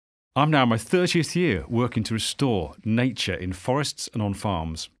I'm now in my 30th year working to restore nature in forests and on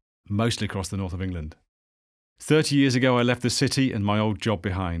farms, mostly across the north of England. 30 years ago, I left the city and my old job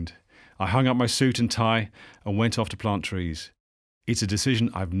behind. I hung up my suit and tie and went off to plant trees. It's a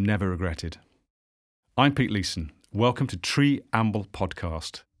decision I've never regretted. I'm Pete Leeson. Welcome to Tree Amble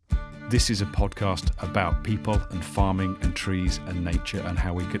Podcast. This is a podcast about people and farming and trees and nature and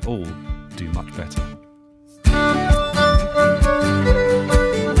how we could all do much better.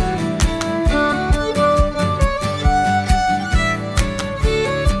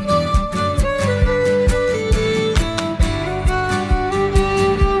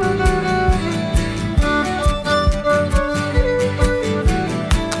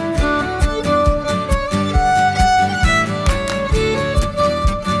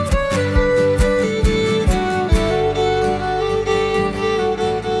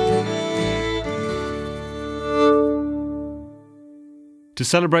 To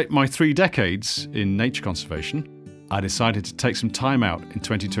celebrate my 3 decades in nature conservation, I decided to take some time out in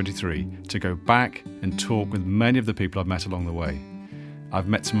 2023 to go back and talk with many of the people I've met along the way. I've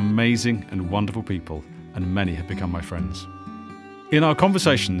met some amazing and wonderful people, and many have become my friends. In our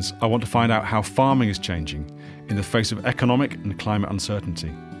conversations, I want to find out how farming is changing in the face of economic and climate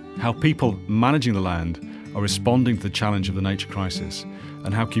uncertainty, how people managing the land are responding to the challenge of the nature crisis,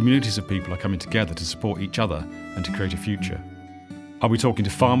 and how communities of people are coming together to support each other and to create a future. I'll be talking to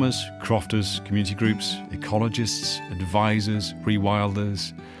farmers, crofters, community groups, ecologists, advisors,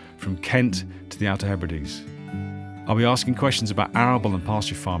 rewilders, from Kent to the Outer Hebrides. I'll be asking questions about arable and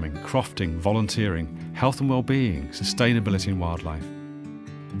pasture farming, crofting, volunteering, health and well-being, sustainability and wildlife.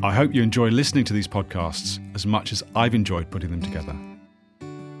 I hope you enjoy listening to these podcasts as much as I've enjoyed putting them together.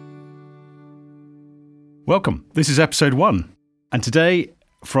 Welcome, this is episode 1, and today,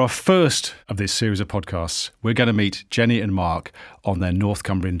 for our first of this series of podcasts, we're going to meet Jenny and Mark on their North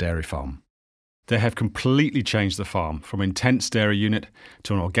Cumbrian dairy farm. They have completely changed the farm from an intense dairy unit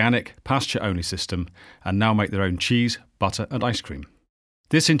to an organic, pasture-only system and now make their own cheese, butter and ice cream.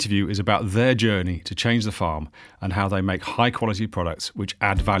 This interview is about their journey to change the farm and how they make high-quality products which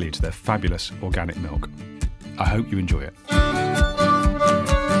add value to their fabulous organic milk. I hope you enjoy it.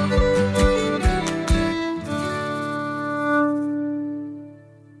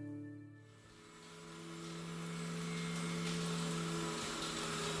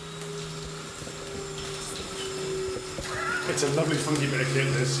 It's a lovely funky bit of kit,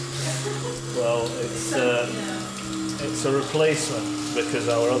 this. Well, it's a replacement because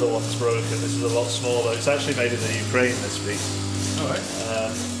our other one's broken. This is a lot smaller. It's actually made in the Ukraine, this piece. All right.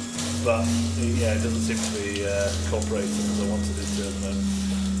 But yeah, it doesn't seem to be incorporating as I wanted it to at the moment.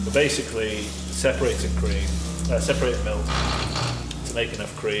 But basically, separating milk to make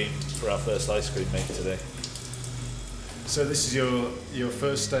enough cream for our first ice cream make today. So this is your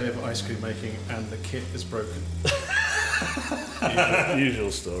first day of ice cream making and the kit is broken.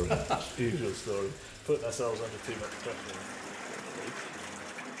 Usual story. Putting ourselves under too much pressure.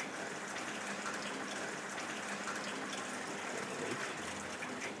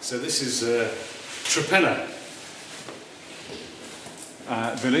 So this is Torpenhow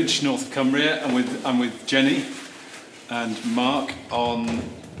village, north of Cumbria, and I'm with Jenny and Mark on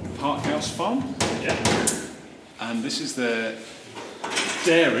Parkhouse Farm. Yeah. And this is their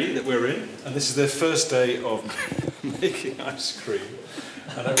dairy that we're in, and this is their first day of making ice cream,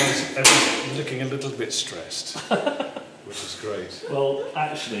 and everyone's looking a little bit stressed, which is great. Well,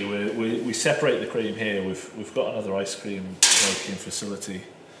 actually, we separate the cream here. We've got another ice cream making facility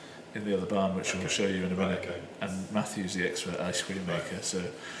in the other barn, which we'll show you in a minute. Okay. And Matthew's the expert ice cream maker, so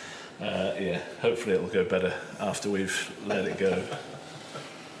hopefully it'll go better after we've let it go.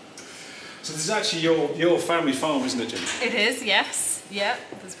 So this is actually your family farm, isn't it, Jenny? It is, yes. Yeah,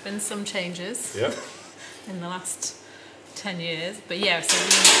 there's been some changes in the last 10 years. But yeah,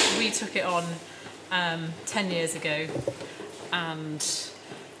 so we took it on 10 years ago and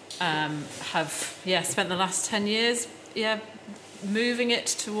have spent the last 10 years moving it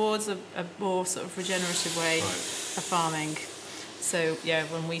towards a more sort of regenerative way of farming. So yeah,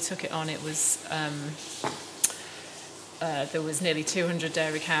 when we took it on, it was there was nearly 200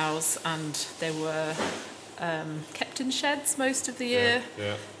 dairy cows, and they were kept in sheds most of the year.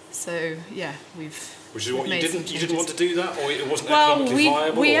 Yeah. So yeah, Which is what you didn't want to do that, or it wasn't economically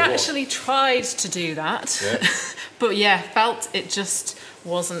viable. We actually tried to do that, but felt it just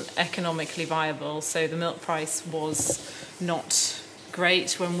wasn't economically viable. So the milk price was not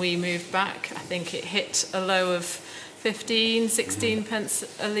great when we moved back. I think it hit a low of 16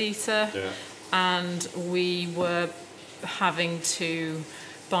 pence a litre, and we were having to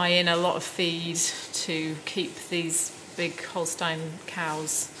buy in a lot of feed to keep these big Holstein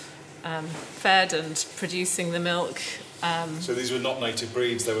cows fed and producing the milk. So these were not native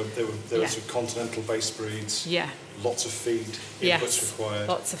breeds, they were Yeah. sort of continental-based breeds. Yeah. Lots of feed, Yes. inputs required.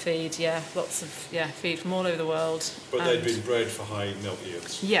 Lots of feed, yeah. Lots of feed from all over the world. But they'd been bred for high milk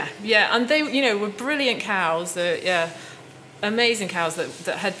yields. Yeah, and they, were brilliant cows. Amazing cows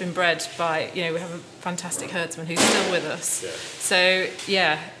that had been bred by, we have a fantastic herdsman who's still with us.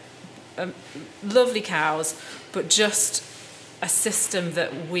 Yeah. So, lovely cows, but just a system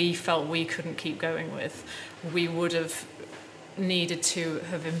that we felt we couldn't keep going with. We would have needed to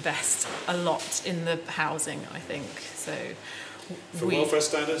have invested a lot in the housing, I think. So, for welfare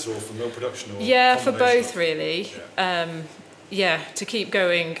standards or for milk production? Or for both, really. Yeah. To keep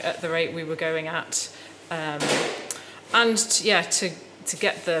going at the rate we were going at. And to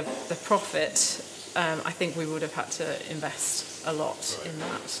get the profit, I think we would have had to invest a lot in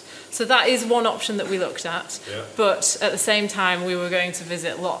that. So that is one option that we looked at. Yeah. But at the same time, we were going to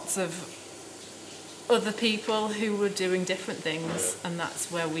visit lots of other people who were doing different things, and that's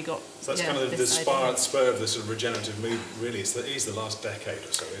where we got. So that's kind of the spur of the sort of regenerative movement. Really, it's the last decade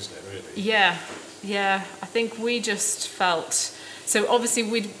or so, isn't it? Really. Yeah. I think we just felt. So obviously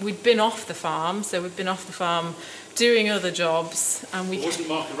we'd been off the farm. So we'd been off the farm doing other jobs, and wasn't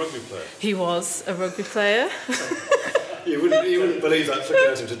Mark a rugby player? He was a rugby player. You wouldn't believe that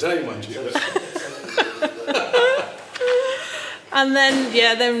looking at him today, mind you. And then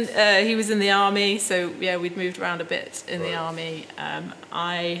he was in the army, so we'd moved around a bit in the army.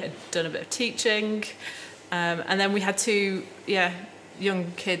 I had done a bit of teaching, and then we had two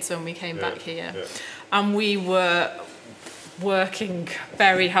young kids when we came back here, and we were working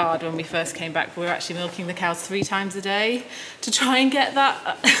very hard when we first came back. We were actually milking the cows 3 times a day to try and get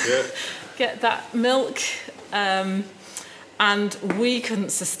that milk, and we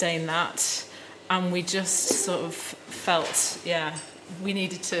couldn't sustain that, and we just sort of felt we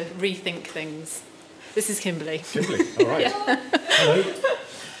needed to rethink things. This is Kimberly, all right. Hello.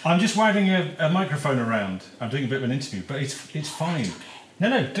 I'm just waving a microphone around. I'm doing a bit of an interview, but it's fine.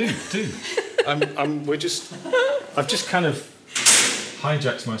 No, do. I've just kind of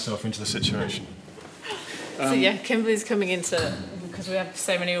hijacked myself into the situation. So Kimberly's coming into, because we have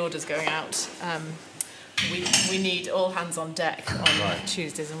so many orders going out. We need all hands on deck on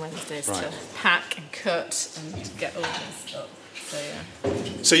Tuesdays and Wednesdays to pack and cut and get orders up.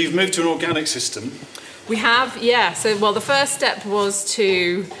 So you've moved to an organic system. We have, So the first step was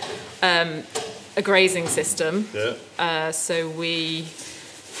to a grazing system. Yeah. So we.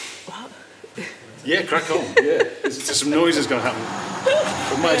 Yeah, crack on. Yeah, there's some noises going to happen.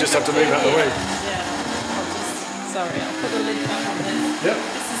 We might just have to move out of the way. I'll put the lid back on this. Yep.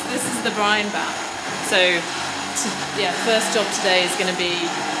 This is the brine bath. So, first job today is going to be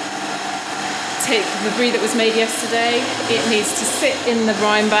take the brie that was made yesterday. It needs to sit in the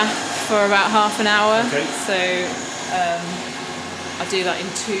brine bath for about half an hour. Okay. So, I do that in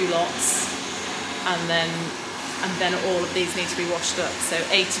 2 lots, and then all of these need to be washed up. So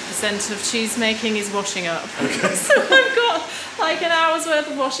 80% of cheese making is washing up. Okay. So I've got like an hour's worth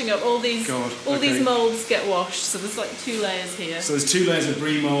of washing up. All these moulds get washed. So there's like 2 layers here. So there's 2 layers of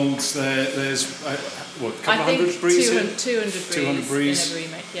brie moulds. There's a couple hundred bries? 200 bries in a brie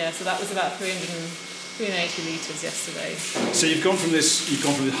make. Yeah. So that was about 380 litres yesterday. So you've gone from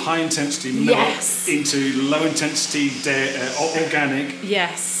the high intensity milk into low intensity organic.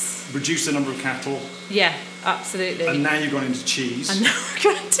 Yes. Reduce the number of cattle. Yeah. Absolutely. And now you've gone into cheese. And now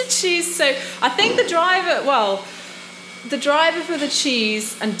we're going to cheese. So I think the driver for the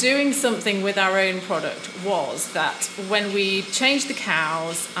cheese and doing something with our own product was that when we changed the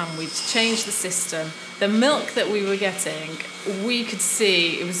cows and we changed the system, the milk that we were getting, we could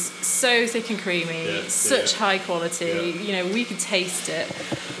see it was so thick and creamy, such high quality, we could taste it,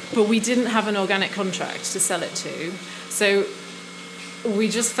 but we didn't have an organic contract to sell it to. So we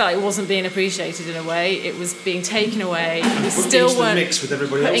just felt it wasn't being appreciated in a way. It was being taken away. We still weren't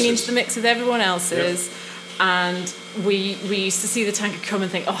putting into the mix with everyone else's. Yep. And we used to see the tanker come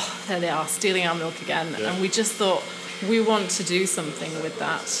and think, oh, there they are, stealing our milk again. Yep. And we just thought, we want to do something with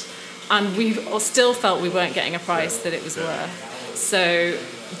that. And we still felt we weren't getting a price that it was worth. So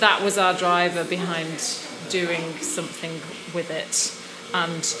that was our driver behind doing something with it.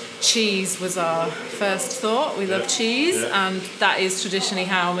 And cheese was our first thought. We love cheese, and that is traditionally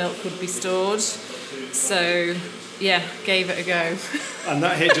how milk would be stored. So, gave it a go. And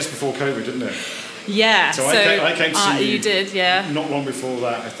that hit just before COVID, didn't it? Yeah. So I came to see you. You did, yeah. Not long before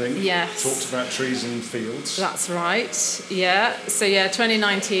that, I think. Yes. Talked about trees and fields. That's right. Yeah. So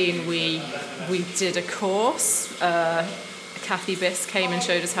 2019 we did a course. Kathy Biss came and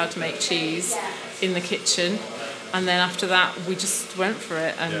showed us how to make cheese in the kitchen. And then after that, we just went for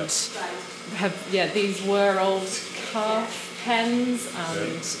it and these were old calf pens, and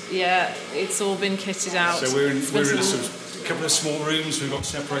it's all been kitted out. So we're in a sort of couple of small rooms. We've got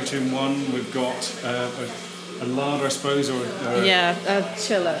separator in one. We've got a larder, I suppose, or a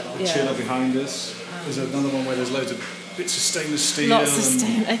chiller. Chiller behind us. There's another one where there's loads of bits of stainless steel. Lots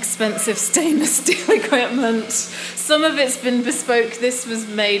of expensive stainless steel equipment. Some of it's been bespoke. This was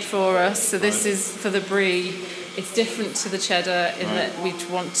made for us, so this is for the brie. It's different to the cheddar in that we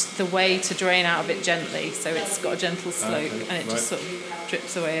want the whey to drain out of it gently, so it's got a gentle slope and it just sort of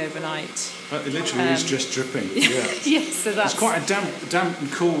drips away overnight. It literally is just dripping. Yeah. Yes, so that's... It's quite a damp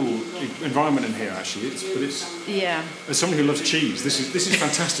and cool environment in here, actually. As someone who loves cheese, this is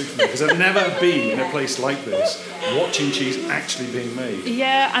fantastic for me, because I've never been in a place like this watching cheese actually being made.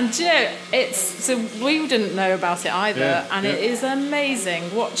 Yeah, and so we didn't know about it either, it is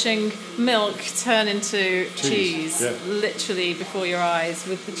amazing watching milk turn into cheese literally before your eyes.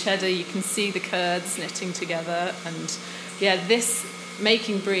 With the cheddar, you can see the curds knitting together, and this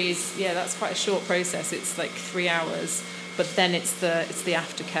making bries, that's quite a short process. It's like 3 hours, but then it's the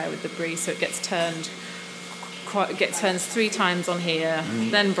aftercare with the brie, so it gets turned 3 times on here,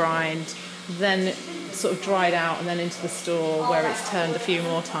 then brined, then sort of dried out, and then into the store where it's turned a few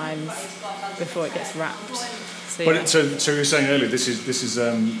more times before it gets wrapped. So you were saying earlier, this is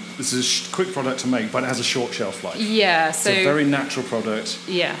a quick product to make, but it has a short shelf life. Yeah, so it's a very natural product.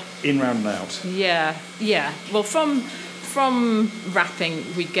 Yeah. In, round, and out. Yeah. Well, from wrapping,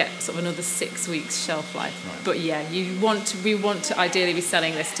 we get sort of another 6 weeks shelf life. Right. But we want to ideally be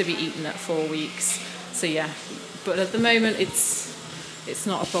selling this to be eaten at 4 weeks. So but at the moment it's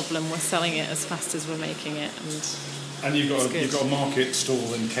not a problem. We're selling it as fast as we're making it, and you've got a market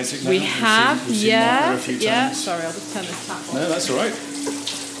stall in Keswick now. We have, we've seen Mark a few times. Sorry, I'll just turn this tap on. No, that's all right.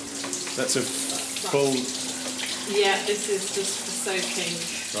 That's a full. Yeah, this is just for soaking.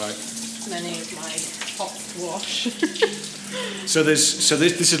 Right. Many of my pots wash. So this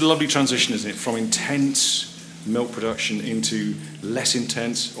is a lovely transition, isn't it, from intense milk production into less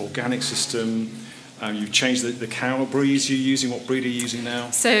intense organic system. You've changed the cow breeds you're using. What breed are you using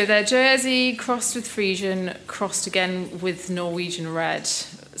now? So they're Jersey crossed with Friesian, crossed again with Norwegian Red,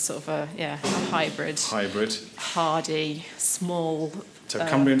 sort of a hybrid. Hybrid. Hardy, small. So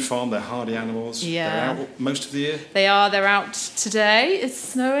Cumbrian farm, they're hardy animals. Yeah. They're out most of the year? They are. They're out today. It's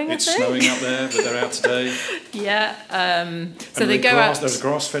snowing, I think. It's snowing out there, but they're out today. So they go out... There's a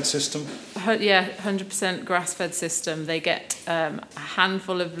grass-fed system? 100% grass-fed system. They get a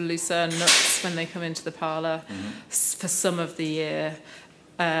handful of lucerne nuts when they come into the parlour for some of the year.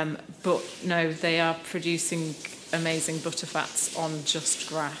 But no, they are producing amazing butterfats on just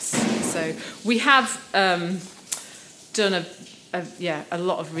grass. So we have done a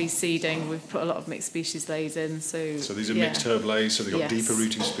lot of reseeding. We've put a lot of mixed species lays in. So these are mixed herb lays, so they've got deeper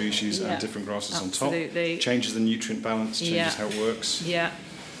rooting species and different grasses on top. Changes the nutrient balance, changes how it works. Yeah.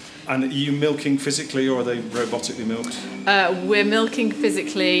 And are you milking physically, or are they robotically milked? We're milking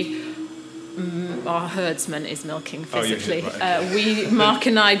physically. Our herdsman is milking physically. Mark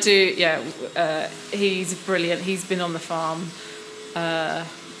and I do. He's brilliant. He's been on the farm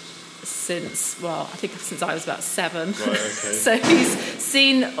since I was about 7. Right, okay. So he's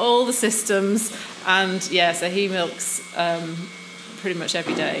seen all the systems, and so he milks pretty much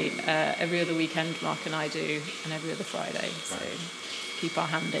every day. Every other weekend, Mark and I do, and every other Friday. So keep our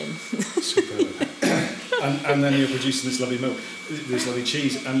hand in. Superb. and then you're producing this lovely milk, this lovely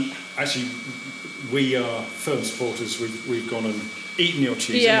cheese, and actually we are firm supporters. We've gone and eaten your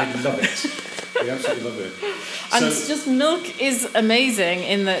cheese, and we love it. We absolutely love it. And it's just milk is amazing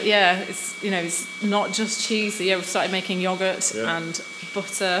in that it's not just cheese. So we've started making yogurt and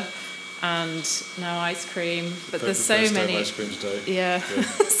butter and now ice cream. But there's so many ice cream today.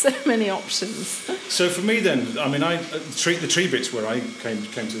 So many options. So for me then, I mean, the tree bits where I came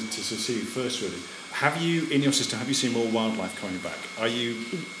to see you first really. Have you in your system? Have you seen more wildlife coming back? Are you?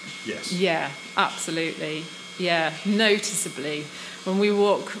 Yes. Yeah, absolutely. Yeah, noticeably. When we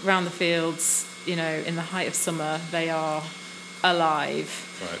walk around the fields, in the height of summer, they are alive.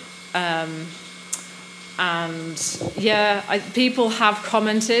 Right. People have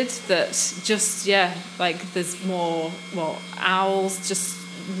commented that just there's more owls.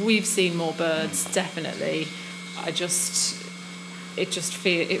 We've seen more birds, definitely. It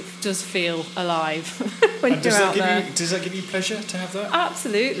does feel alive when you're out there. Does that give you pleasure to have that?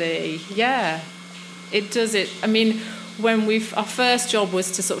 Absolutely, yeah. It does. I mean, our first job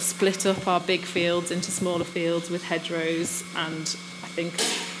was to sort of split up our big fields into smaller fields with hedgerows, and I think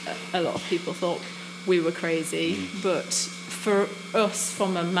a lot of people thought we were crazy. But for us,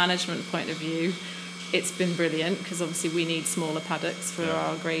 from a management point of view, it's been brilliant because obviously we need smaller paddocks for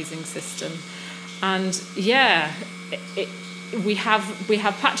our grazing system. And we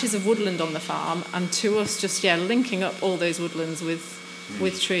have patches of woodland on the farm, and to us just linking up all those woodlands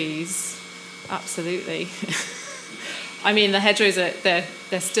with trees, absolutely. I mean, the hedgerows they're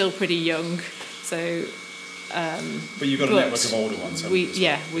still pretty young, so. But you've got a network of older ones. We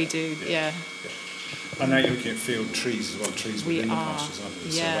do. Yeah. And now you're looking at field trees as well, trees within the pastures, aren't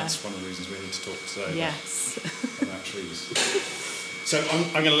you? Yeah. So that's one of the reasons we need to talk today about trees. So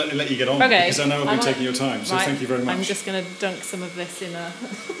I'm going to let you get on because I know I've been taking your time. So thank you very much. I'm just going to dunk some of this in a.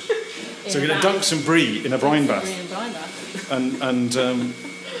 So we're going to dunk some brie in a brine bath. And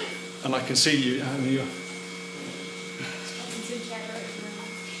I can see you.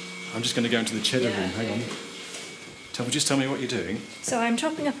 I'm just going to go into the cheddar room. Hang on. Just tell me what you're doing. So I'm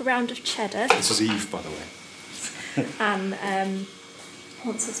chopping up a round of cheddar. This is Eve, by the way. And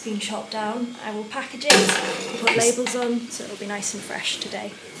once it's been chopped down, I will package it, put labels on, so it'll be nice and fresh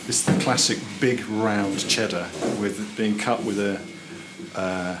today. This is the classic big round cheddar with being cut with a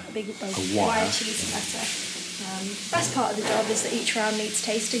wire cheese cutter. Best part of the job is that each round needs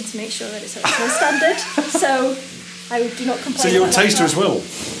tasting to make sure that it's up to standard. So I do not complain. So you're a taster as well?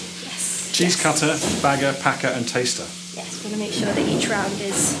 Yes. Cheese cutter, bagger, packer and taster. Yes, want to make sure that each round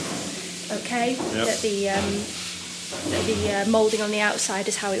is okay, that the moulding on the outside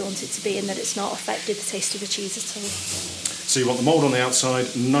is how we want it to be and that it's not affected the taste of the cheese at all. So you want the mould on the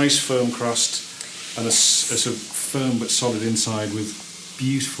outside, nice firm crust and a sort of firm but solid inside with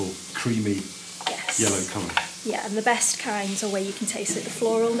beautiful creamy yellow colour. Yeah, and the best kinds are where you can taste the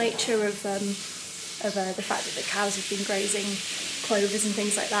floral nature of the fact that the cows have been grazing clovers and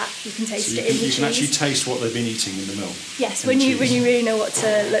things like that. You can taste it in the cheese. You can actually taste what they've been eating in the mill. Yes, when you really know what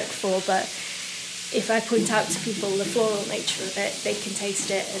to look for. But if I point out to people the floral nature of it, they can taste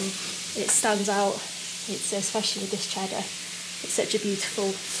it and it stands out. It's especially with this cheddar. It's such a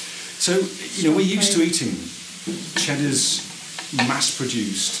beautiful. So we're used to eating cheddars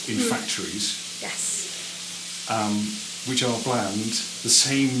mass-produced in factories. Yes. Which are bland, the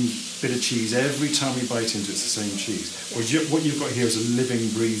same bit of cheese every time we bite into it's the same cheese. Yes. What you've got here is a living,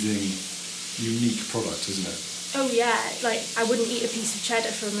 breathing, unique product, isn't it? Oh yeah, like I wouldn't eat a piece of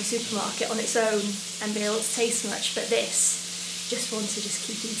cheddar from a supermarket on its own and be able to taste much, but this, just want to just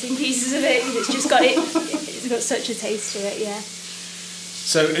keep eating pieces of it because it's got such a taste to it, yeah.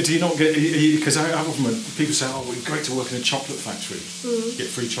 So do you not get, because I often people say, oh, it's great to work in a chocolate factory, get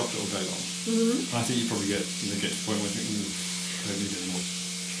free chocolate all day long. Mm-hmm. I think you probably get to the point where you think, I don't need any more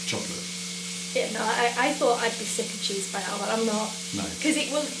chocolate. Yeah, no, I thought I'd be sick of cheese by now, but I'm not. No. Because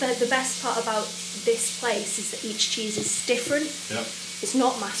the best part about this place is that each cheese is different. Yep. It's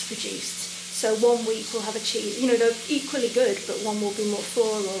not mass produced. So 1 week we'll have a cheese, they're equally good, but one will be more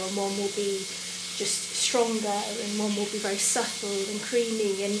floral and one will be just stronger and one will be very subtle and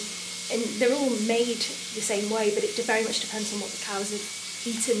creamy and they're all made the same way, but it very much depends on what the cows have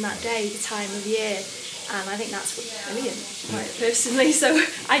eaten that day, the time of year, and I think that's what's brilliant, quite personally, so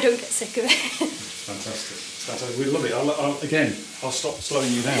I don't get sick of it. Fantastic. We love it. I'll stop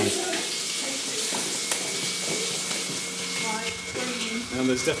slowing you down. And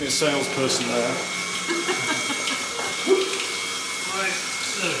there's definitely a salesperson there. Right,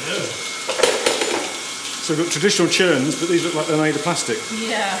 so So we've got traditional churns, but these look like they're made of plastic.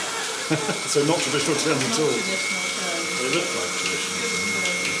 Yeah. So not traditional churns at all. they look like traditional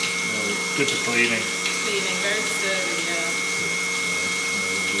churns. Good for cleaning. Cleaning, very sturdy, yeah.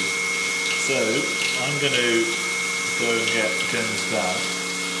 So I'm going to go and get Jen's dad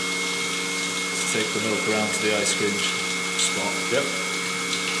to take the milk around to the ice cream spot. Yep.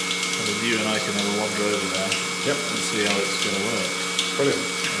 And then you and I can have a wander over there. Yep. And see how it's going to work. Brilliant.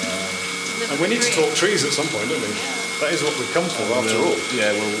 And we need to talk trees at some point, don't we? Yeah. That is what we've come for, after all.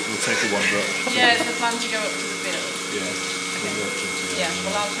 Yeah, we'll take a wander up. Yeah, it's the plan to go up to the field. Yeah. We'll go up to it together. Yeah,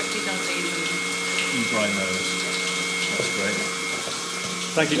 well, I'll quickly dunk these and... You brine those. That's great.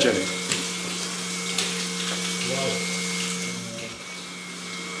 Thank you, Jenny.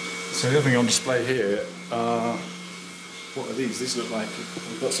 So the other thing on display here are... What are these? These look like...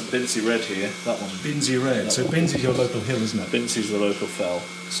 We've got some Bincy Red here, that one. Bincy Red. So Bincy's your local hill, isn't it? Bincy's the local fell,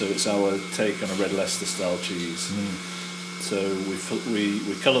 so it's our take on a red Leicester style cheese. So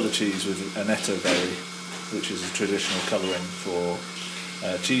we colour the cheese with a netto berry, which is a traditional colouring for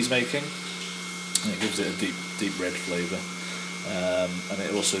cheese making. And it gives it a deep red flavour, and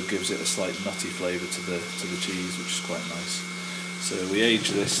it also gives it a slight nutty flavour to the cheese, which is quite nice. So we age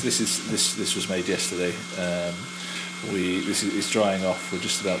this. This was made yesterday. It's drying off. We're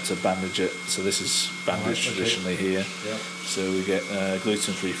just about to bandage it. So this is bandaged traditionally here. Yeah. So we get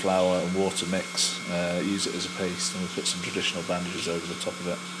gluten-free flour and water mix, use it as a paste, and we put some traditional bandages over the top of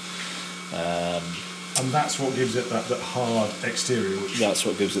it. And that's what gives it that hard exterior. That's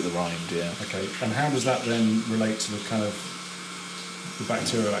what gives it the rind, yeah. Okay. And how does that then relate to the kind of the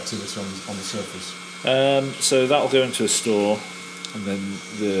bacterial activity on the surface? So that'll go into a store, and then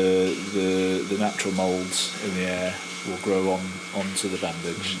the natural moulds in the air will grow onto the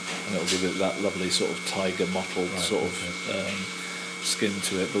bandage, and it'll give it that lovely sort of tiger mottled skin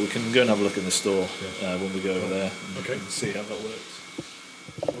to it. But we can go and have a look in the store when we go over there and see how that works.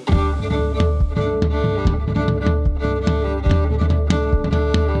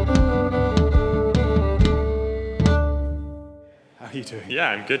 How are you doing? Yeah,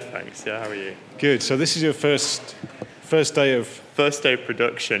 I'm good, thanks. Yeah, how are you? Good. So this is your first day of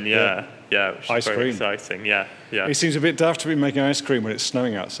production. Yeah, which is ice very cream. exciting. Yeah. It seems a bit daft to be making ice cream when it's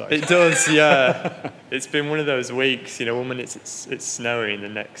snowing outside. It does. Yeah, it's been one of those weeks. One minute it's snowing, the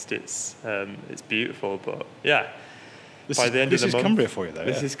next it's beautiful. But yeah, This by the end is of the month, Cumbria for you, though.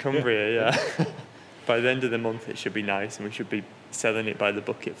 This is Cumbria. Yeah. By the end of the month, it should be nice, and we should be selling it by the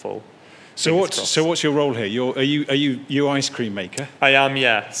bucketful. So what's your role here? Are you ice cream maker? I am,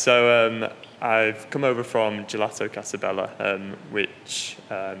 yeah. So I've come over from Gelato Casabella, which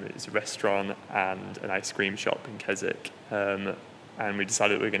is a restaurant and an ice cream shop in Keswick, and we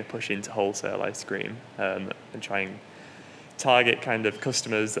decided we were going to push into wholesale ice cream and try and target kind of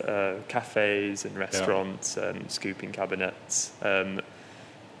customers, cafes and restaurants, scooping cabinets,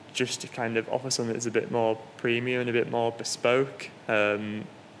 just to kind of offer something that's a bit more premium and a bit more bespoke.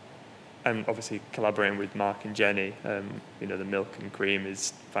 And obviously collaborating with Mark and Jenny, the milk and cream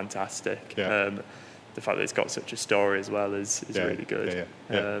is fantastic. Yeah. The fact that it's got such a story as well is really good.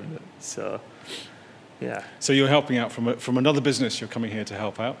 Yeah. So you're helping out from another business. You're coming here to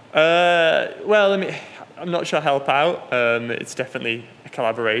help out. I'm not sure help out. It's definitely a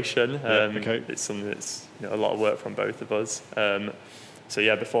collaboration. It's something that's a lot of work from both of us.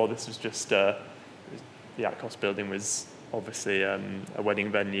 Before this was just the Atcos building was obviously a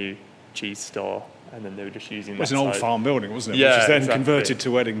wedding venue, cheese store, and then they were just using that. It was an old farm building, wasn't it? Yeah, which is then exactly. converted to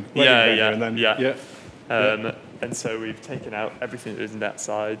wedding venue, and then and so we've taken out everything that was in that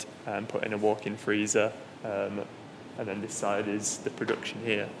side and put in a walk-in freezer, and then this side is the production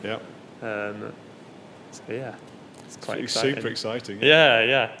here. Yeah. It's quite exciting. Super exciting.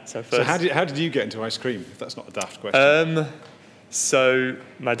 Yeah. So how did you get into ice cream? If that's not a daft question. So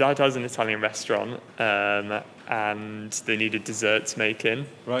my dad has an Italian restaurant, and they needed desserts making.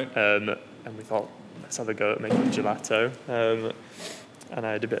 Right. And we thought, let's have a go at making gelato. And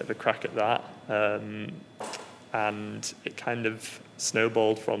I had a bit of a crack at that. And it kind of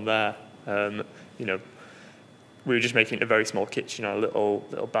snowballed from there. We were just making a very small kitchen on a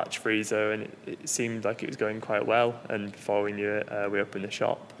little batch freezer, and it seemed like it was going quite well. And before we knew it, we opened the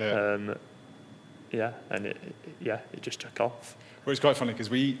shop. Yeah. And it just took off. Well, it's quite funny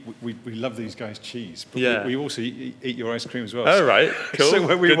because we love these guys' cheese, but we also eat your ice cream as well. Oh, right, cool. So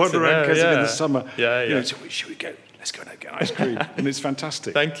when we Good wander around Keswick in the summer, so should we go? Let's go and get ice cream, and it's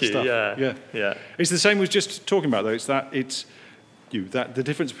fantastic. Thank you. Stuff. Yeah. It's the same as just talking about though. It's the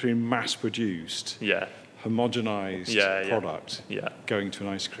difference between mass-produced, homogenized product going to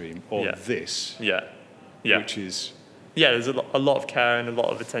an ice cream or this, which is there's a lot of care and a lot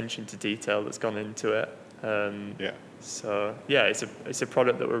of attention to detail that's gone into it. So it's a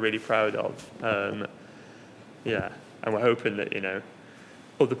product that we're really proud of. And we're hoping that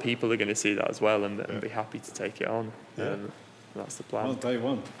other people are going to see that as well and be happy to take it on. That's the plan. Well, day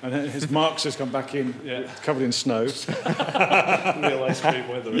one. And his Mark's just come back in, covered in snow. Real ice cream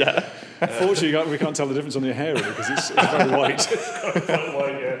weather. Fortunately, we can't tell the difference on your hair really because it's very white. Quite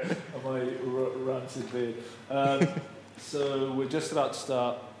white, and my rancid beard. So we're just about to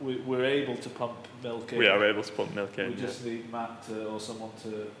start. We're able to pump milk in. We are able to pump milk in. We just need Matt or someone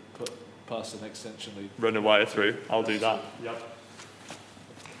to pass an extension lead. Run a wire through. I'll do that. Yep.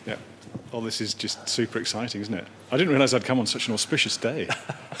 Yeah. Oh, this is just super exciting, isn't it? I didn't realise I'd come on such an auspicious day.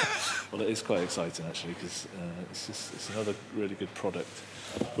 Well, it is quite exciting actually because it's another really good product.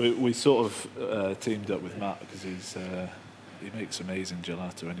 We sort of teamed up with Matt because he makes amazing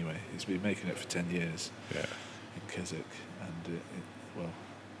gelato anyway. He's been making it for 10 years. Yeah. In Keswick, and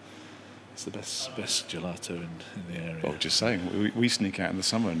it's the best gelato in the area. Well, just saying, we sneak out in the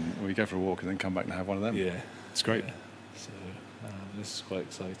summer and we go for a walk and then come back and have one of them. Yeah, it's great. Yeah. So this is quite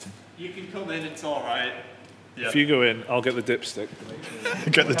exciting. You can come in; it's all right. Yep. If you go in, I'll get the dipstick.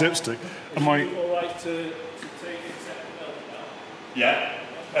 Get the dipstick. Am I all right to take it set milk now? Yeah.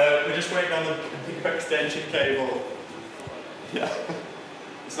 We're just waiting on the extension cable. Yeah.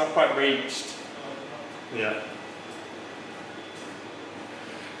 It's not quite reached. Yeah.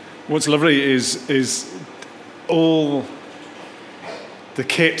 What's lovely is all the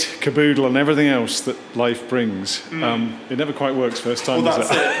kit, caboodle, and everything else that life brings. It never quite works first time. Well, does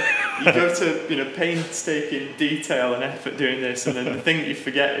that's it? You go to painstaking detail and effort doing this, and then the thing that you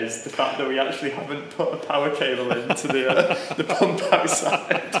forget is the fact that we actually haven't put a power cable into the pump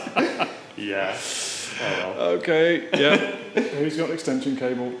outside. Yeah. Oh well. Okay. Yeah. Who's got extension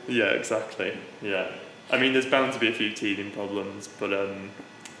cable? Yeah, exactly. Yeah. I mean, there's bound to be a few teething problems, but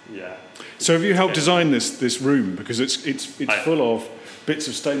yeah. So have you helped design this room, because it's full of bits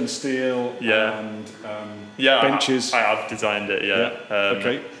of stainless steel and benches? I have designed it. Yeah.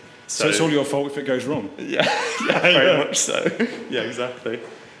 Okay. So it's all your fault if it goes wrong. Yeah, very much so. Yeah, exactly.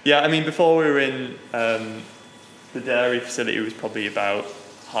 Yeah, I mean, before we were in the dairy facility, was probably about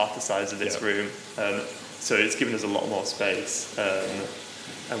half the size of this room. So it's given us a lot more space,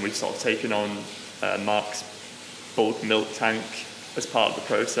 and we've sort of taken on Mark's bulk milk tank as part of the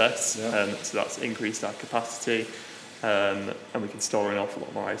process. So that's increased our capacity, and we can store an awful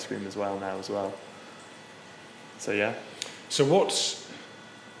lot more ice cream as well now as well. So yeah. So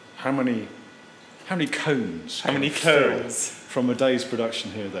how many cones? How many cones from a day's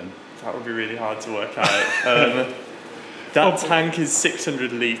production here then? That would be really hard to work out. That tank is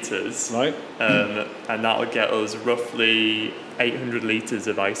 600 litres, right? And that would get us roughly 800 litres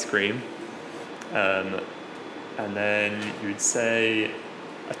of ice cream. And then you would say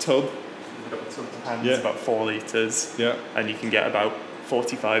a tub. You've got a tub to hand, it's about 4 litres. Yeah. And you can get about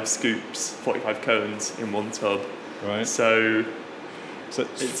 45 scoops, 45 cones in one tub. Right. So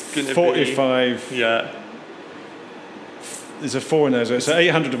it's going to 45. Be... Yeah. There's a 4 in there, so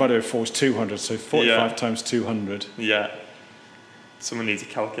 800 divided by 4 is 200, so 45 times 200. Yeah. Someone needs a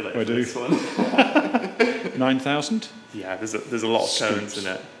calculator for do. this one. 9,000? Yeah, there's a lot of cones in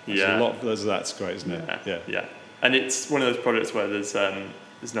it. That's great, isn't it? Yeah. And it's one of those products where there's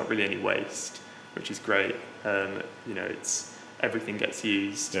not really any waste, which is great. It's everything gets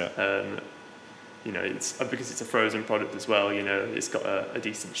used. Yeah. It's because it's a frozen product as well. It's got a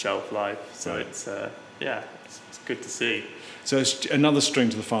decent shelf life, so it's good to see. So it's another string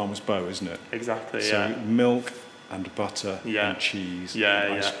to the farmer's bow, isn't it? Exactly. So milk and butter and cheese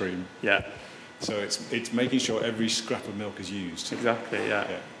and ice cream. Yeah. So it's making sure every scrap of milk is used. Exactly. Yeah.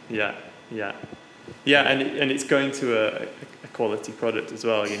 And it's going to a quality product as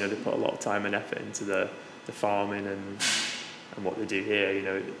well. They put a lot of time and effort into the farming and what they do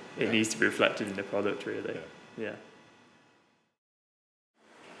here. It needs to be reflected in the product, really. Yeah.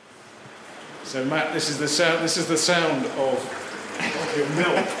 So Matt, this is the sound of your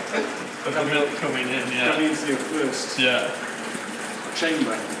milk. Of the milk coming in. Yeah. Coming into your first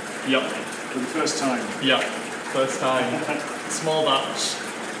chamber. Yep. For the first time. Yeah. First time. Small batch,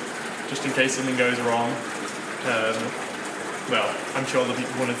 just in case something goes wrong. I'm sure there'll be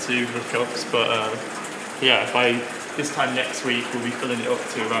 1 or 2 hiccups, but this time next week we'll be filling it up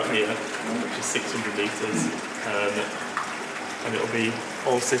to about here, which is 600 litres, and it'll be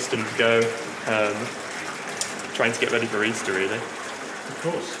all systems go, trying to get ready for Easter, really. Of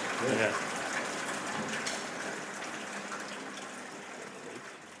course. Yeah.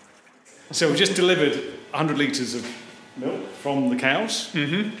 So we've just delivered 100 litres of milk from the cows.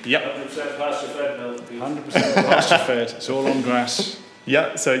 Mm-hmm. Yep. 100% pasture-fed milk. 100% pasture-fed. It's all on grass.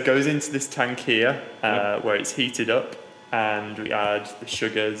 Yeah, so it goes into this tank here, where it's heated up, and we add the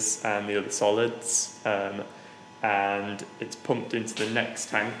sugars and the other solids, and it's pumped into the next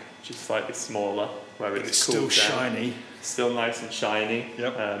tank, which is slightly smaller, where it's still shiny. Still nice and shiny,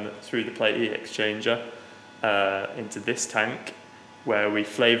 through the plate heat exchanger, into this tank, where we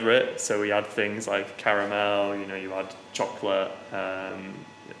flavour it. So we add things like caramel, you add chocolate,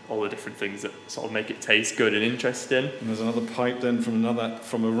 all the different things that sort of make it taste good and interesting. And there's another pipe then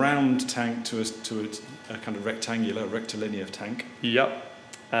from a round tank to a kind of rectilinear tank. Yep.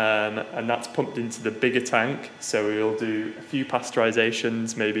 And that's pumped into the bigger tank. So we'll do a few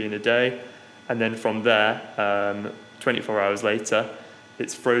pasteurisations maybe in a day, and then from there, 24 hours later,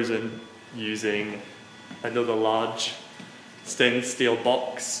 it's frozen using another large stainless steel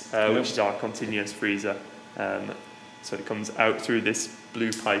box, which is our continuous freezer. So it comes out through this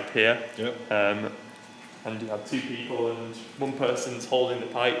blue pipe here, and you have 2 people, and one person's holding the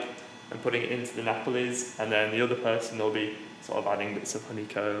pipe and putting it into the Napolis, and then the other person will be sort of adding bits of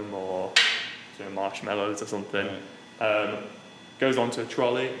honeycomb or marshmallows or something. Goes onto a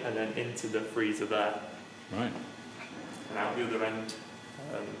trolley and then into the freezer there. Right. And out the other end,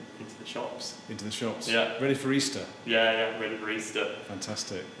 into the shops. Into the shops. Yeah. Ready for Easter. Yeah, ready for Easter.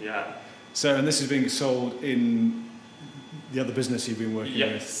 Fantastic. Yeah. So, and this is being sold in the other business you've been working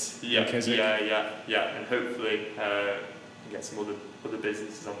with. Yeah, Keswick. yeah, and hopefully get some other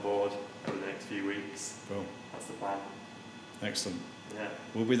businesses on board over the next few weeks. Cool. That's the plan. Excellent. Yeah.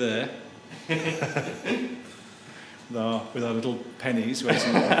 We'll be there. With our little pennies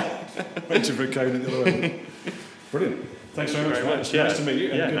waiting for a cone at the other end. Brilliant. Thanks very much, Matt. Yeah. Nice to meet you,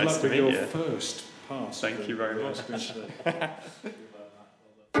 and Yeah, good nice luck to with meet your you. first pass. Thank you very much.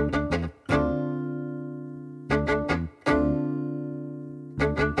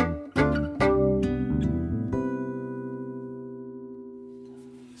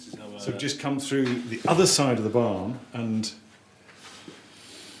 So we've just come through the other side of the barn and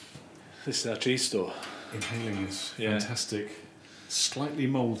This is our cheese store. inhaling this Yeah. fantastic, slightly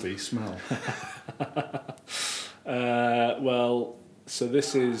mouldy smell. So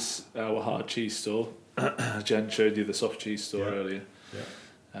this is our hard cheese store. Jen showed you the soft cheese store earlier.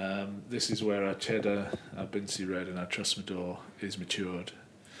 Yeah. This is where our cheddar, our Bincy Red and our Trusmador is matured.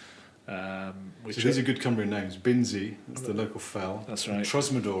 So these are good Cumbrian names. Binzi, that's the local fell. That's right.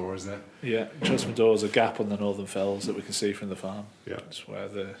 Trusmador, is there? Yeah, Trusmador is a gap on the northern fells that we can see from the farm. Yeah. It's where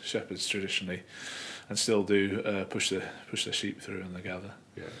the shepherds traditionally, and still do, push their sheep through and they gather.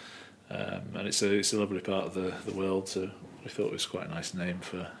 Yeah. And it's a lovely part of the world, so we thought it was quite a nice name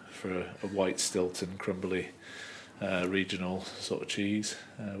for a white Stilton crumbly regional sort of cheese,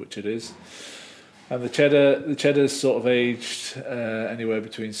 which it is. And the cheddar's sort of aged anywhere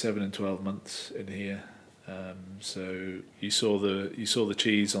between 7 and 12 months in here. So you saw the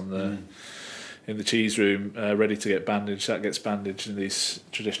cheese on the in the cheese room ready to get bandaged. That gets bandaged in these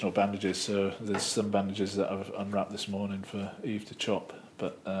traditional bandages. So there's some bandages that I've unwrapped this morning for Eve to chop,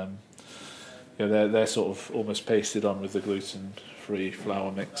 but they're sort of almost pasted on with the gluten-free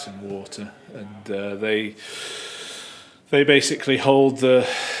flour mix and water, and they basically hold the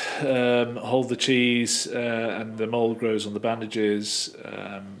cheese, and the mould grows on the bandages,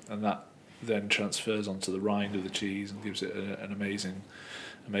 and that then transfers onto the rind of the cheese and gives it an amazing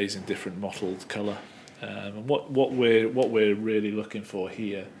different mottled colour. And what we're really looking for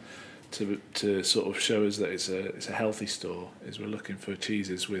here to sort of show us that it's a healthy store is we're looking for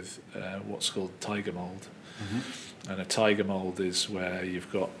cheeses with what's called tiger mould. Mm-hmm. And a tiger mould is where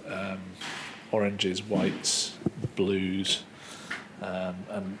you've got oranges, whites, blues,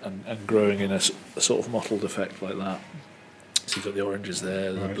 and growing in a sort of mottled effect like that. So you've got the oranges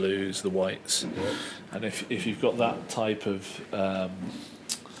there, the blues, the whites, and if you've got that type of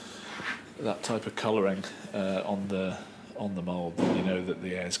colouring on the mould, then you know that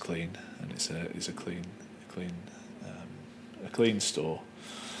the air's clean and it's a clean store.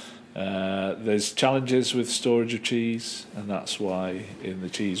 There's challenges with storage of cheese, and that's why in the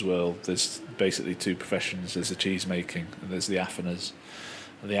cheese world there's basically two professions. There's the cheese making and there's the affiners.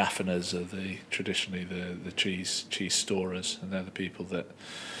 And the affiners are traditionally the cheese storers, and they're the people that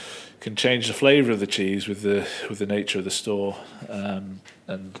can change the flavour of the cheese with the nature of the store.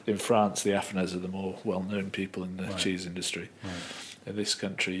 And in France, the affiners are the more well-known people in the cheese industry. Right. In this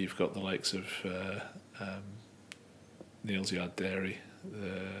country, you've got the likes of Neil's Yard Dairy.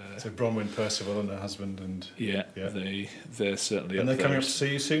 So Bronwyn Percival and her husband, and they're certainly. And up they're coming there. up to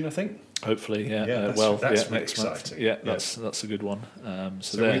see you soon, I think. Hopefully, that's really next exciting. month. Yeah, that's a good one.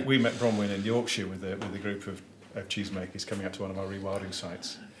 So we met Bronwyn in Yorkshire with a group of cheesemakers coming up to one of our rewilding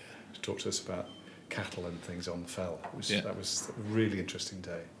sites to talk to us about cattle and things on the fell. That was a really interesting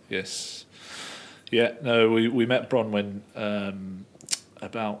day. Yes. Yeah. No, we met Bronwyn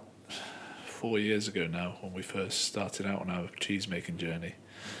about 4 years ago now, when we first started out on our cheese making journey,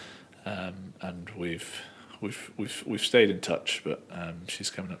 and we've stayed in touch. But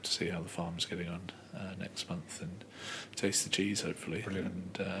she's coming up to see how the farm's getting on next month and taste the cheese, hopefully.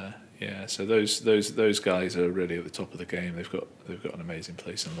 Brilliant. And so those guys are really at the top of the game. They've got an amazing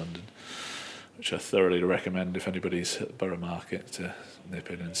place in London, which I thoroughly recommend if anybody's at Borough Market to nip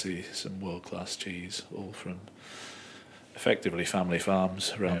in and see some world-class cheese, all from effectively family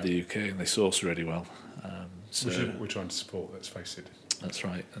farms around the UK, and they source really well. We're trying to support, let's face it. That's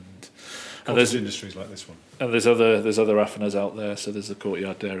right. And there's industries like this one. And there's other affiners out there. So there's the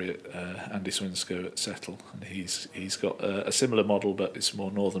Courtyard Dairy at Andy Swinscoe at Settle, and he's got a similar model, but it's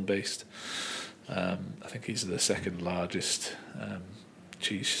more northern based. I think he's the second largest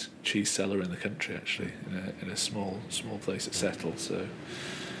cheese seller in the country, actually, in a small place at Settle. So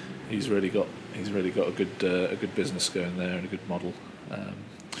he's really got a good business going there and a good model.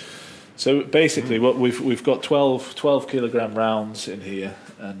 So basically, what we've got 12 kilogram rounds in here,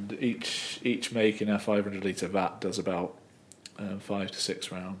 and each make in our 500 litre vat does about 5 to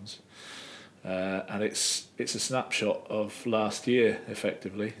 6 rounds, and it's a snapshot of last year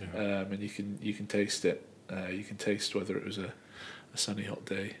effectively, and you can taste it. You can taste whether it was a sunny, hot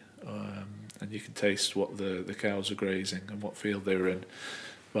day, and you can taste what the cows are grazing and what field they were in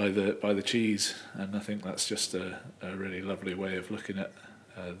by the cheese. And I think that's just a really lovely way of looking at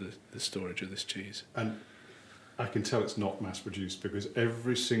the storage of this cheese. And I can tell it's not mass produced because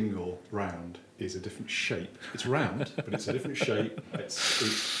every single round is a different shape. It's round, but it's a different shape.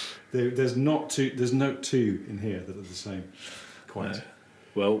 There's no two in here that are the same. Quite.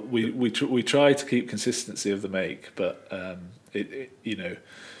 Well, we try to keep consistency of the make, but you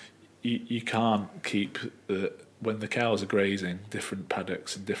can't keep when the cows are grazing different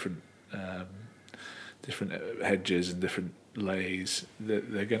paddocks and different hedges and different lays.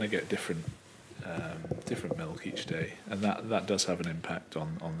 They're going to get different milk each day, and that does have an impact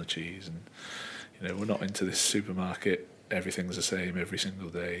on the cheese. And we're not into this supermarket. Everything's the same every single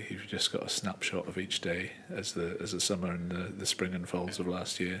day. You've just got a snapshot of each day as the summer and the spring unfolds of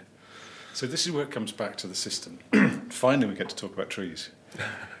last year. So this is where it comes back to the system. Finally, we get to talk about trees,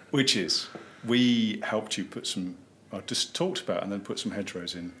 which is we helped you just talked about and then put some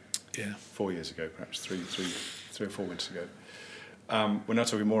hedgerows in. 4 years ago, perhaps three or 4 winters ago. We're now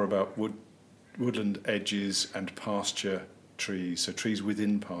talking more about woodland edges and pasture trees, so trees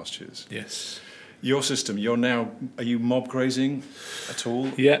within pastures. Yes. Your system, are you mob grazing at all?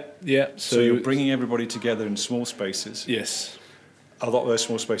 Yeah. So you're bringing everybody together in small spaces? Yes. A lot of those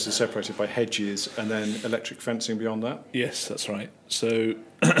small spaces are separated by hedges and then electric fencing beyond that? Yes, that's right. So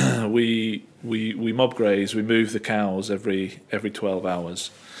we mob graze, we move the cows every 12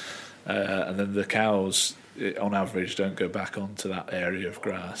 hours. And then the cows, on average, don't go back onto that area of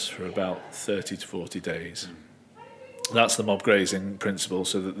grass for about 30 to 40 days. That's the mob grazing principle,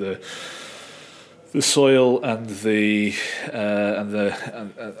 so that the soil and the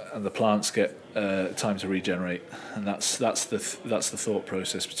plants get time to regenerate, and that's the thought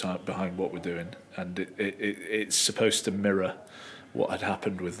process behind what we're doing. And it's supposed to mirror what had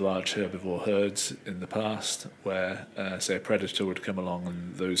happened with large herbivore herds in the past, where say a predator would come along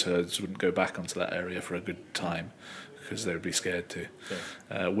and those herds wouldn't go back onto that area for a good time because they would be scared to.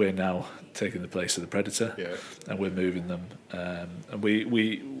 Yeah. We're now taking the place of the predator, and we're moving them, and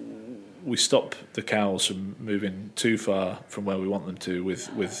we stop the cows from moving too far from where we want them to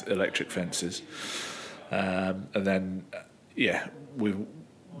with electric fences, and then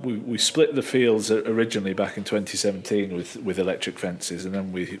we split the fields originally back in 2017 with electric fences, and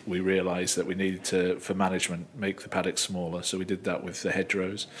then we realised that we needed to, for management, make the paddocks smaller, so we did that with the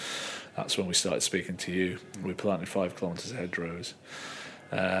hedgerows. That's when we started speaking to you. We planted 5 kilometres of hedgerows,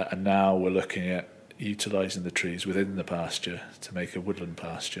 and now we're looking at utilising the trees within the pasture to make a woodland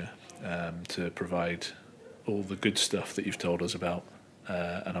pasture, to provide all the good stuff that you've told us about,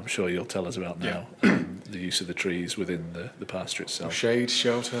 and I'm sure you'll tell us about now, the use of the trees within the pasture itself. Shade,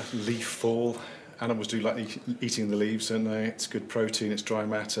 shelter, leaf fall. Animals do like eating the leaves, don't they? It's good protein, it's dry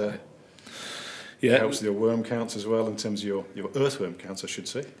matter. Yeah. It helps with your worm counts as well, in terms of your earthworm counts, I should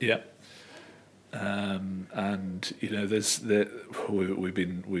say. Yeah. And we've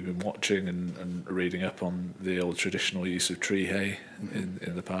been watching and reading up on the old traditional use of tree hay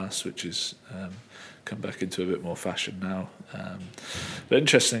in the past, which has come back into a bit more fashion now. But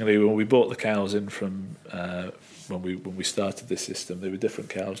interestingly, when we bought the cows in from when we started this system, they were different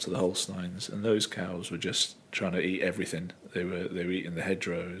cows to the Holsteins, and those cows were just trying to eat everything. They were eating the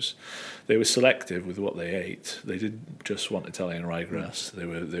hedgerows. They were selective with what they ate. They didn't just want Italian ryegrass. They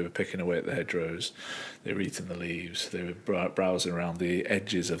were picking away at the hedgerows. They were eating the leaves. They were browsing around the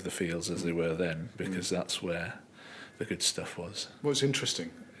edges of the fields as they were then, because that's where the good stuff was. What's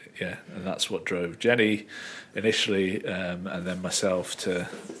interesting? Yeah, and that's what drove Jenny initially, and then myself to.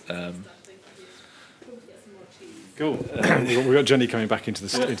 Cool. We've got Jenny coming back into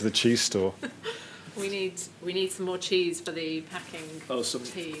the cheese store. We need some more cheese for the packing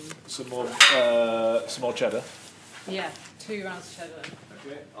team. Some more cheddar. Yeah, 2 rounds of cheddar.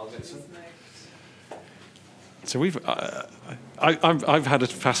 Okay, I'll get some. So I've had a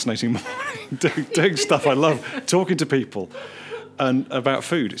fascinating morning doing stuff I love, talking to people and about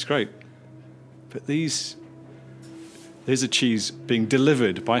food. It's great. But there's a cheese being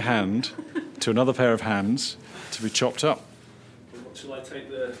delivered by hand to another pair of hands to be chopped up. Shall I take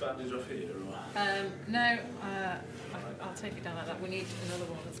the bandage off here? No, I'll take it down like that. We need another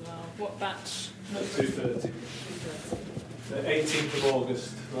one as well. What batch? 230. The 18th of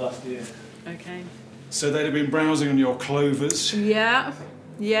August last year. Okay. So they'd have been browsing on your clovers. Yeah.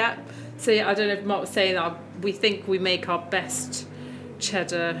 So I don't know if Mark was saying that we think we make our best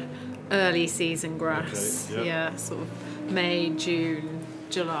cheddar early season grass. Okay, yeah, sort of May, June,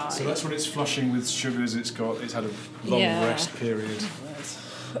 July. So that's when it's flushing with sugars. It's had a long rest period.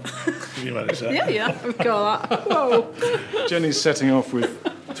 Can you manage that? Yeah, I've got that. Whoa. Jenny's setting off with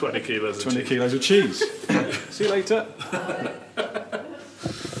 20 kilos. 20 kilos of cheese. See you later.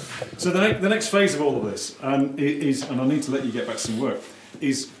 So the next phase of all of this is, and I need to let you get back to some work,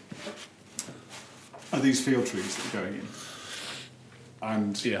 are these field trees that are going in?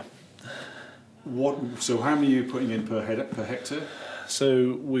 And Yeah. so how many are you putting in per hectare?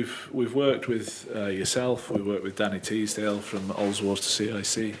 So we've worked with yourself. We worked with Danny Teasdale from Oldswater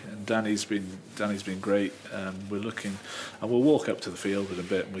CIC, and Danny's been great. We're looking, and we'll walk up to the field in a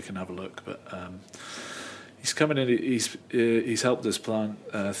bit, and we can have a look. But he's coming in. He's helped us plant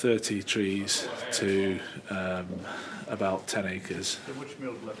 30 trees to about 10 acres. How much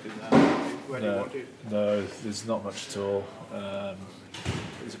milk left in that? When you want it? No, there's not much at all.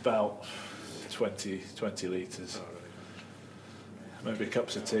 It's about 20 litres. Maybe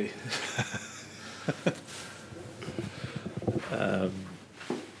cups of tea.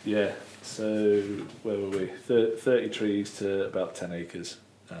 Yeah, so where were we? 30 trees to about 10 acres.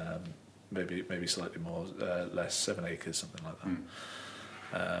 Maybe slightly more, less, 7 acres, something like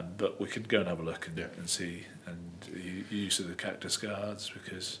that. But we could go and have a look and see, and the use of the cactus guards,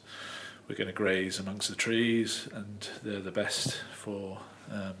 because we're going to graze amongst the trees, and they're the best for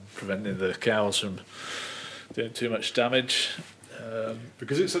preventing the cows from doing too much damage.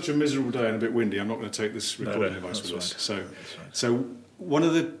 Because it's such a miserable day and a bit windy, I'm not going to take this recording device with us. So one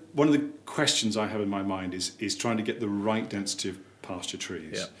of the questions I have in my mind is trying to get the right density of pasture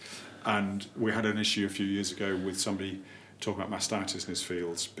trees. Yeah. And we had an issue a few years ago with somebody talking about mastitis in his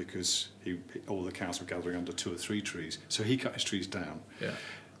fields because all the cows were gathering under 2 or 3 trees. So he cut his trees down. Yeah.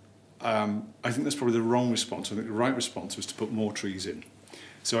 I think that's probably the wrong response. I think the right response was to put more trees in.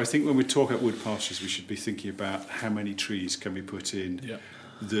 So I think when we talk about wood pastures, we should be thinking about how many trees can we put in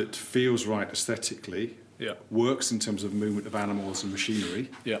that feels right aesthetically, works in terms of movement of animals and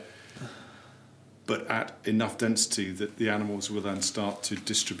machinery, but at enough density that the animals will then start to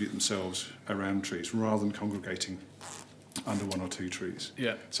distribute themselves around trees rather than congregating under 1 or 2 trees.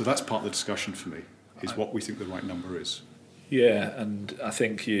 Yeah. So that's part of the discussion for me, is what we think the right number is. Yeah, and I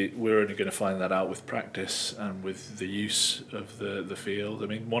think we're only going to find that out with practice and with the use of the field. I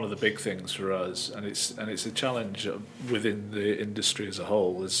mean, one of the big things for us, and it's a challenge within the industry as a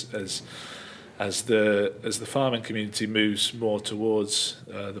whole, as the farming community moves more towards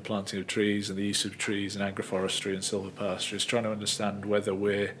the planting of trees and the use of trees in agroforestry and silvopasture, is trying to understand whether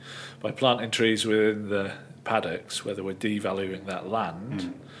we're, by planting trees within the paddocks, whether we're devaluing that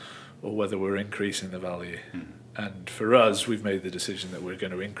land or whether we're increasing the value. And for us, we've made the decision that we're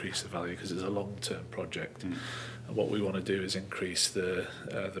going to increase the value because it's a long-term project. And what we want to do is increase the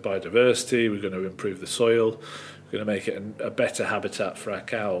biodiversity. We're going to improve the soil. We're going to make it a better habitat for our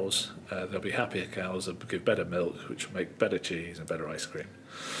cows. They'll be happier cows. They'll give better milk, which will make better cheese and better ice cream.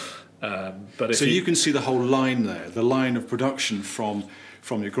 But so you can see the whole line there, the line of production from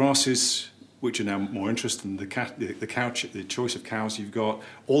your grasses, which are now more interesting, the choice of cows you've got,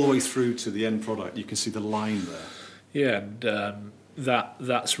 all the way through to the end product. You can see the line there. Yeah, and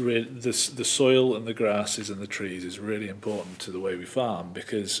that's really the soil and the grasses and the trees is really important to the way we farm,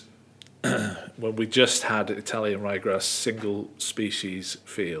 because when we just had Italian ryegrass single species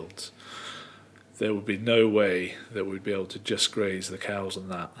fields, there would be no way that we'd be able to just graze the cows on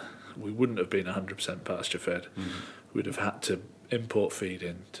that. We wouldn't have been 100% pasture fed. We'd have had to import feed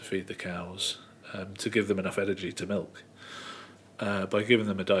in to feed the cows, to give them enough energy to milk. By giving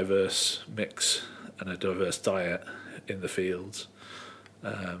them a diverse mix and a diverse diet in the fields,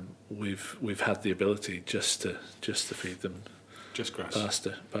 we've had the ability just to feed them just grass,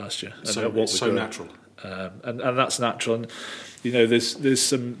 pasture. And so it's so natural, and that's natural. And you know, there's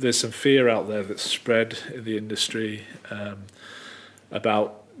some fear out there that's spread in the industry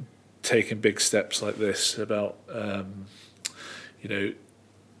about taking big steps like this. About you know,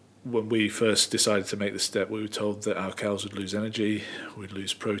 when we first decided to make the step, we were told that our cows would lose energy, we'd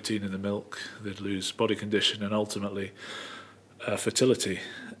lose protein in the milk, they'd lose body condition, and ultimately fertility.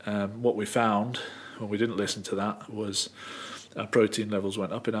 What we found when we didn't listen to that was our protein levels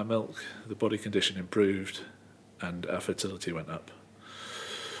went up in our milk, the body condition improved, and our fertility went up.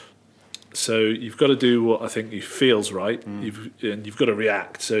 So you've got to do what I think feels right, and you've got to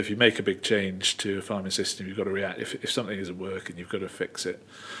react. So if you make a big change to a farming system, you've got to react. If something isn't working, you've got to fix it.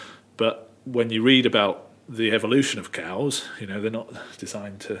 But when you read about the evolution of cows, you know, they're not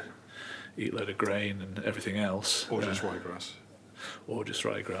designed to eat a load of grain and everything else. Or just ryegrass. Or just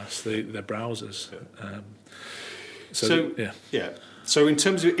ryegrass. They're browsers. Yeah. So in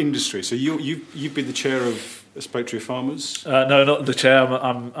terms of industry, so you've been the chair of Aspectria Farmers? No, not the chair.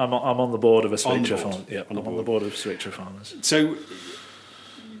 I'm on the board of Aspectria Farmers. Yeah, I'm on the board of Aspectria Farmers. So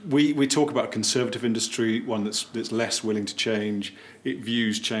we talk about a conservative industry, one that's less willing to change. It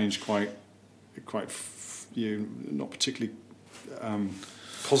views change quite not particularly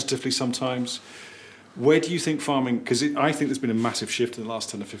positively sometimes. Where do you think farming? Because I think there's been a massive shift in the last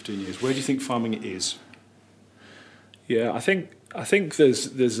 10 or 15 years. Where do you think farming is? Yeah, I think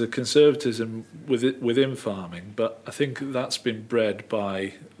there's a conservatism within farming, but I think that's been bred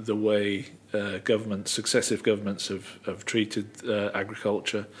by the way successive governments have treated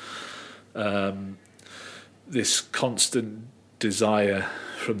agriculture. This constant desire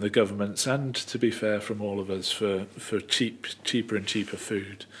from the governments, and to be fair, from all of us, for cheaper and cheaper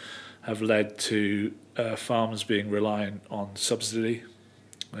food, have led to farmers being reliant on subsidy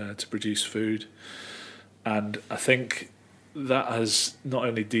to produce food. And I think that has not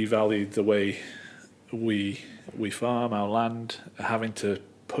only devalued the way we farm our land, having to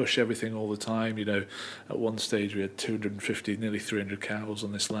push everything all the time. You know, at one stage we had 250, nearly 300 cows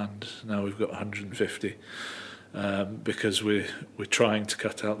on this land. Now we've got 150 because we're trying to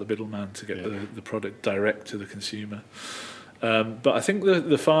cut out the middleman to get the product direct to the consumer. But I think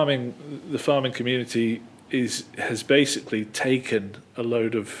the farming community has basically taken a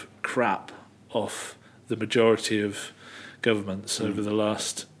load of crap off the majority of governments over the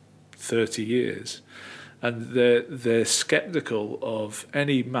last 30 years, and they're sceptical of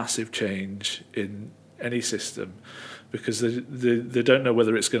any massive change in any system because they don't know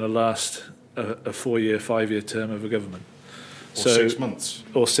whether it's going to last a 4-year, 5-year term of a government. Or 6 months.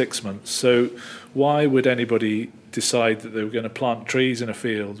 Or 6 months. So why would anybody decide that they were going to plant trees in a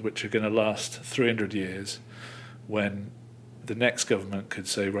field which are going to last 300 years when the next government could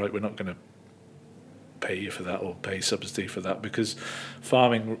say, right, we're not going to pay you for that or pay subsidy for that, because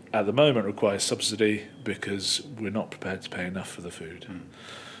farming at the moment requires subsidy because we're not prepared to pay enough for the food.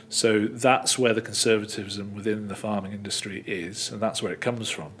 So that's where the conservatism within the farming industry is, and that's where it comes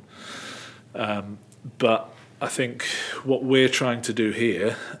from. But I think what we're trying to do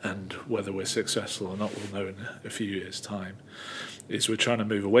here, and whether we're successful or not we'll know in a few years' time, is we're trying to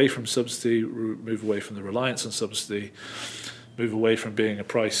move away from subsidy, move away from the reliance on subsidy, move away from being a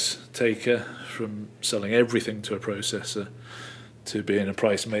price taker, from selling everything to a processor, to being a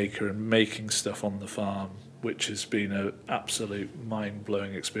price maker and making stuff on the farm, which has been an absolute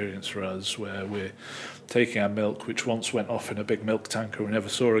mind-blowing experience for us, where we're taking our milk, which once went off in a big milk tanker we never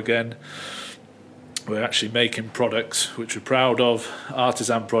saw again. We're actually making products which we're proud of,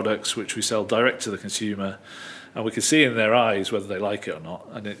 artisan products which we sell direct to the consumer, and we can see in their eyes whether they like it or not,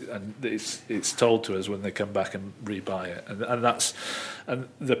 and it's told to us when they come back and rebuy it, and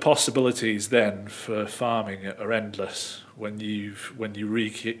the possibilities then for farming are endless when you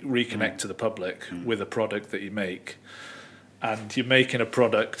reconnect to the public with a product that you make, and you're making a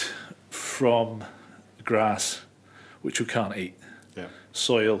product from grass which we can't eat,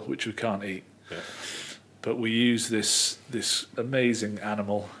 soil which we can't eat. But we use this amazing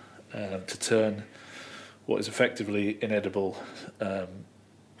animal to turn what is effectively inedible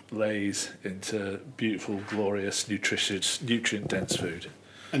lays into beautiful, glorious, nutritious, nutrient-dense food.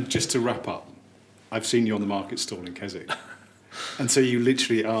 And just to wrap up, I've seen you on the market stall in Keswick. And so you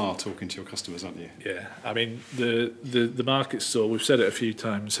literally are talking to your customers, aren't you? Yeah, I mean, the market stall, we've said it a few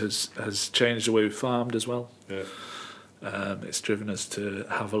times, has changed the way we've farmed as well. Yeah. It's driven us to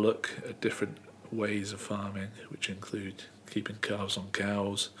have a look at different ways of farming, which include keeping calves on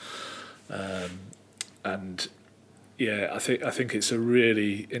cows, and I think it's a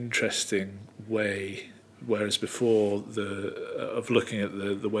really interesting way. Whereas before of looking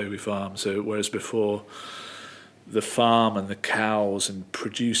at the way we farm, so whereas before the farm and the cows and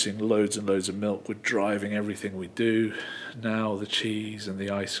producing loads and loads of milk were driving everything we do, now the cheese and the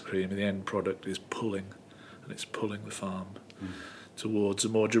ice cream and the end product is pulling the farm towards a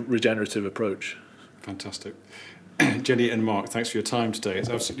more regenerative approach. Fantastic. Jenny and Mark, thanks for your time today. It's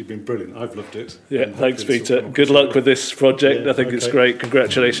absolutely been brilliant. I've loved it. Yeah, thanks, Peter. Good luck with this project. I think it's great.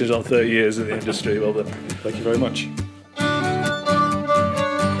 Congratulations on 30 years in the industry. Well done. Thank you very much.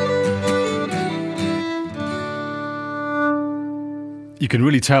 You can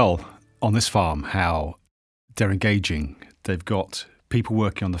really tell on this farm how they're engaging. They've got people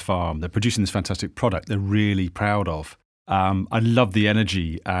working on the farm. They're producing this fantastic product they're really proud of. I love the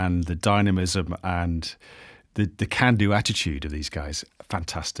energy and the dynamism and the can-do attitude of these guys.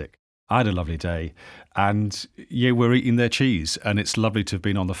 Fantastic. I had a lovely day, and we're eating their cheese, and it's lovely to have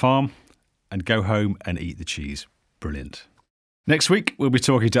been on the farm and go home and eat the cheese. Brilliant. Next week, we'll be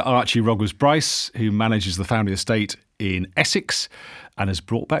talking to Archie Roggers-Bryce, who manages the family estate in Essex and has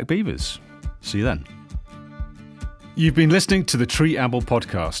brought back beavers. See you then. You've been listening to the Tree Amble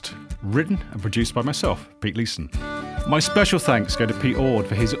podcast, written and produced by myself, Pete Leeson. My special thanks go to Pete Ord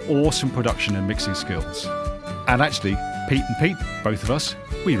for his awesome production and mixing skills. And actually, Pete and Pete, both of us,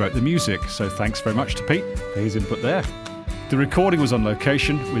 we wrote the music, so thanks very much to Pete for his input there. The recording was on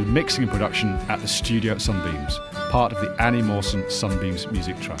location with mixing and production at the studio at Sunbeams, part of the Annie Mawson Sunbeams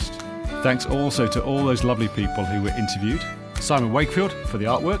Music Trust. Thanks also to all those lovely people who were interviewed, Simon Wakefield for the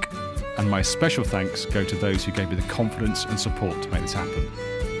artwork, and my special thanks go to those who gave me the confidence and support to make this happen.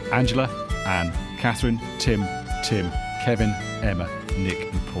 Angela, Anne, Catherine, Tim, Kevin, Emma,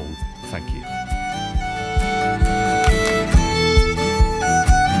 Nick and Paul, thank you.